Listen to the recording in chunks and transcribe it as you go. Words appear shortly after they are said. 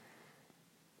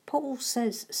Paul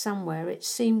says somewhere, it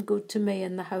seemed good to me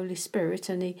and the Holy Spirit,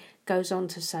 and he goes on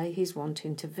to say he's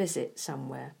wanting to visit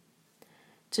somewhere.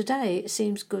 Today it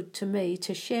seems good to me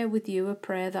to share with you a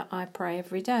prayer that I pray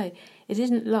every day. It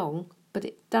isn't long, but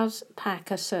it does pack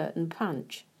a certain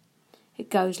punch. It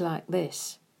goes like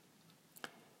this.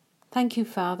 Thank you,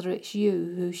 Father, it's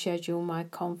you who schedule my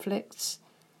conflicts.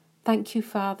 Thank you,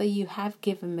 Father, you have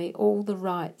given me all the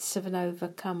rights of an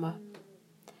overcomer.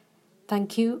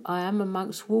 Thank you, I am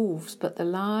amongst wolves, but the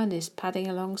lion is padding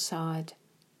alongside.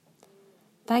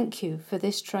 Thank you for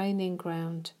this training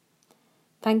ground.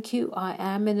 Thank you, I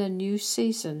am in a new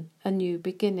season, a new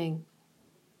beginning.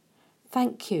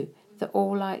 Thank you that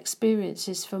all I experience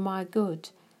is for my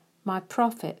good, my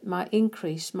profit, my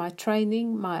increase, my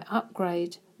training, my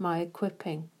upgrade, my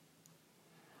equipping.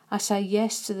 I say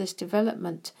yes to this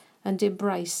development and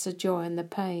embrace the joy and the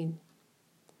pain.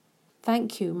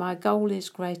 Thank you, my goal is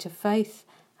greater faith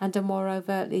and a more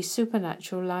overtly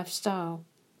supernatural lifestyle.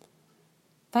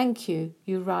 Thank you,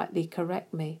 you rightly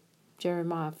correct me.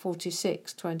 Jeremiah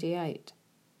 46:28.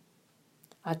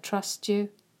 I trust you.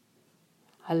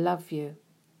 I love you.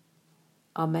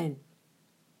 Amen.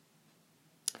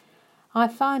 I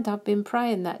find I've been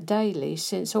praying that daily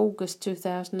since August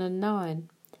 2009.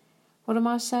 What am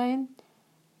I saying?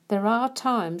 There are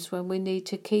times when we need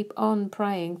to keep on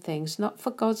praying things, not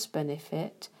for God's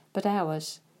benefit, but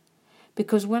ours.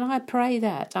 Because when I pray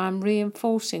that, I'm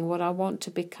reinforcing what I want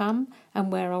to become and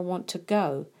where I want to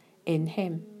go in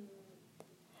Him.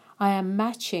 I am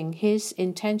matching His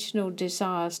intentional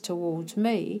desires towards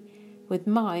me with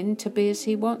mine to be as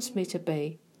He wants me to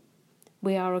be.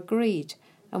 We are agreed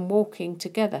and walking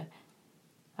together.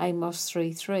 Amos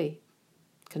 3:3.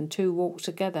 Can two walk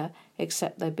together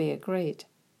except they be agreed?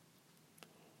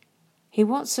 He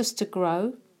wants us to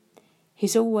grow.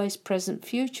 He's always present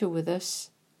future with us.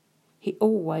 He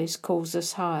always calls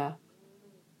us higher.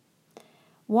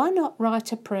 Why not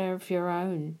write a prayer of your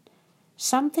own?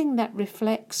 Something that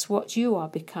reflects what you are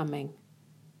becoming.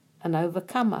 An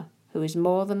overcomer who is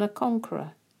more than a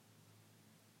conqueror.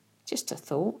 Just a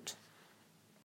thought.